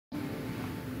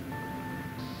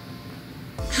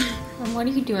What are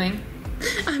you doing?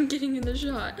 I'm getting in the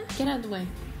shot. Get out of the way.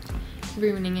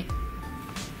 You're ruining it.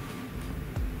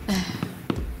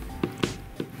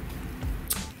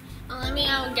 Let me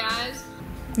out, guys.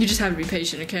 You just have to be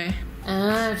patient, okay?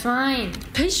 Fine.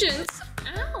 Patience?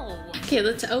 Ow. Okay,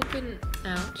 let's open.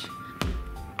 Ouch.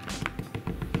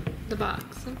 The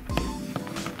box.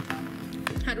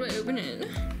 How do I open it?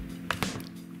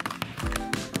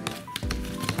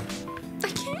 I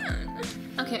can't.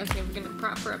 Okay, we're gonna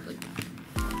prop her up like.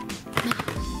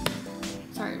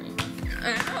 Sorry.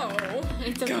 Ow.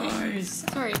 It's okay. Guys.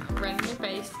 Sorry, right in your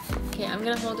face. Okay, I'm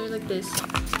gonna hold her like this.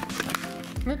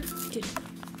 Okay.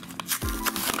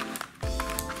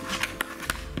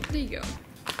 There you go.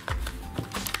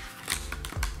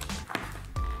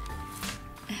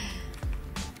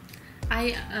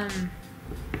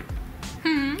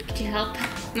 Could you help?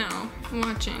 No, I'm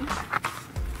watching.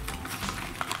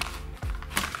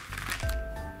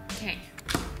 Okay.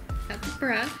 Got the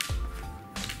brush.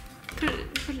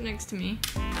 Put it next to me.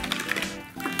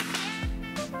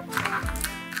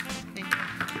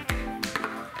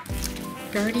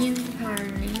 Guardian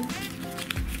Harmony.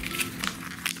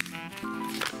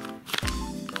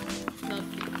 Love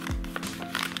you.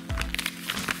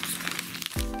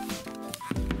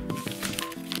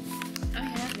 I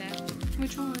have that.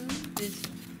 Which one? This.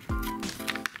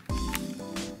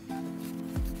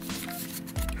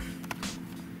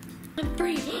 I'm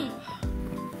free.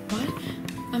 What?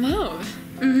 I'm out.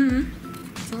 Mm-hmm.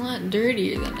 It's a lot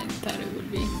dirtier than I thought it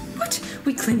would be. What?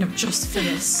 We cleaned up just for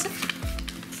this.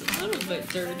 It's a little bit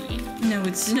dirty. No,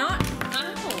 it's not.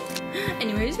 Ow!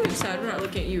 Anyways, move aside. We're not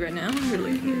looking at you right now. We're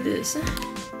looking at this. I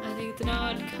think it's an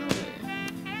odd color.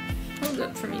 Hold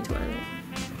up for me, Twilight.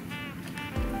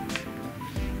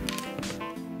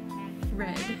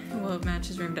 Red. Well, it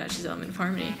matches Rainbow Dash's element of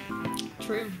harmony.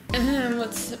 True.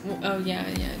 What's... Oh, yeah,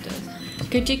 it does.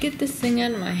 Could you get this thing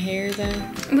out of my hair, though?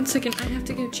 1 second. I have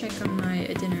to go check on my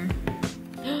dinner.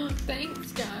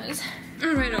 Thanks, guys.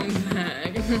 Alright, I'm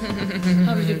back.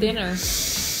 How was your dinner?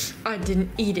 I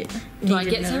didn't eat it. Do I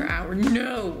Need get another some? hour.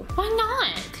 No. Why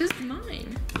not? Because it's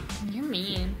mine. You're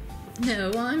mean.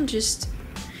 No, I'm just...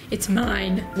 It's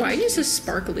mine. Why are you so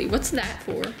sparkly? What's that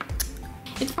for?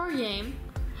 It's for a game.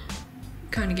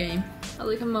 Kind of game. I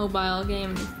like a mobile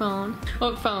game on your phone.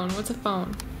 What phone? What's a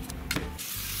phone?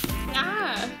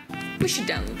 Ah! We should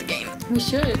download the game. We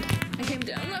should. Okay, I'm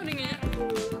downloading it.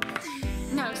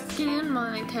 Now scan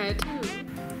my tattoo.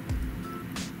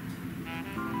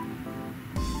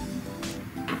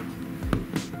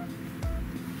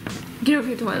 Get over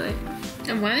here, Twilight.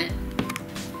 And what?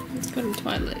 Let's go to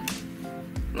Twilight.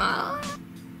 Wow.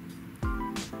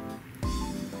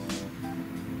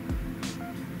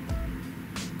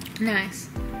 Nice.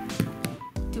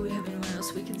 Do we have anyone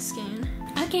else we can scan?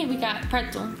 Okay, we got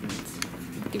pretzel. Let's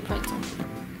do pretzel.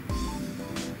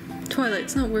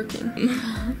 Twilight's not working.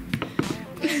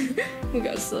 We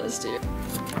got Celeste here.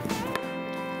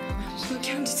 Look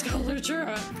how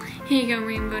scholarshire. Here you go,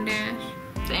 Rainbow Dash.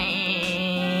 Thanks.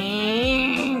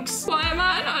 Why am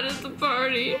I not at the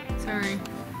party? Sorry.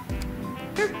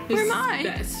 Where am I?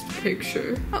 Best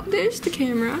picture. Oh, there's the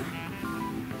camera.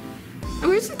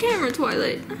 Where's the camera,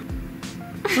 Twilight?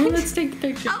 Oh, let's take the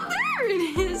picture. Oh, there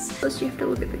it is. Plus, you have to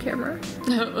look at the camera.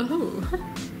 Oh.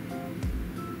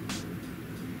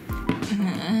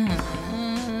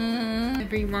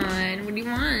 Everyone, what do you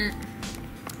want?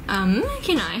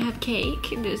 Can I have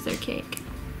cake? Is there cake?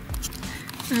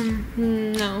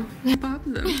 No. Pop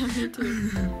them. Me too.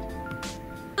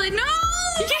 Like, no!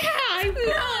 Yeah, I won!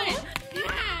 No!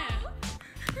 Yeah!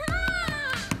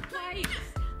 Twice.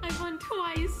 I won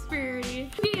twice, Rarity.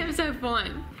 2 games I've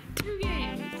won. 2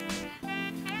 games.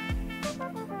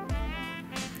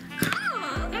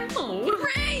 Oh.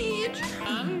 Rage!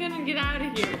 I'm gonna get out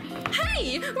of here.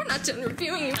 Hey! We're not done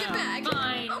reviewing you. Get back.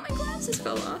 Fine. Oh, my glasses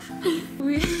fell off.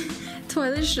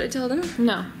 Twilight, should I tell them?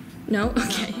 No. No?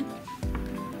 Okay.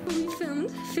 We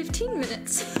filmed 15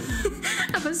 minutes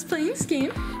of us playing this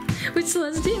game with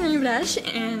Celeste and Rainbow Dash,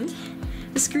 and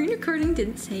the screen recording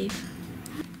didn't save.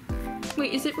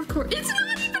 Wait, is it recording? It's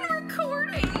not even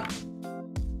recording!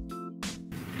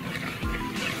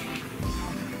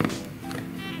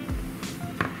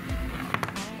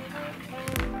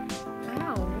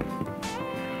 Ow.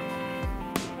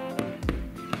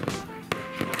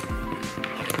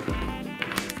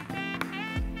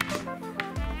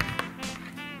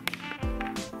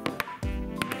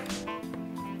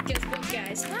 Guess what,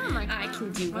 guys? Oh my God. I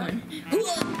can do one.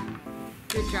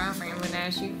 Good job, Rainbow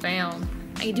Dash. You failed.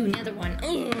 I can do another one.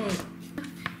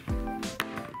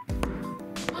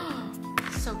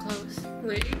 So close.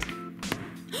 Wait.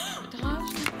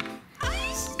 Dodged. I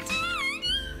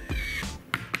did!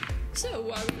 So,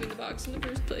 why were you in the box in the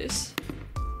first place?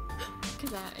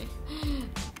 Because I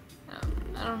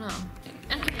don't know.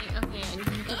 Okay, did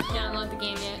you download the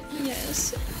game yet?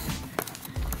 Yes.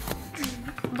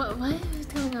 But what is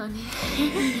going on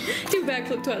here? Do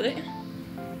backflip, Twilight.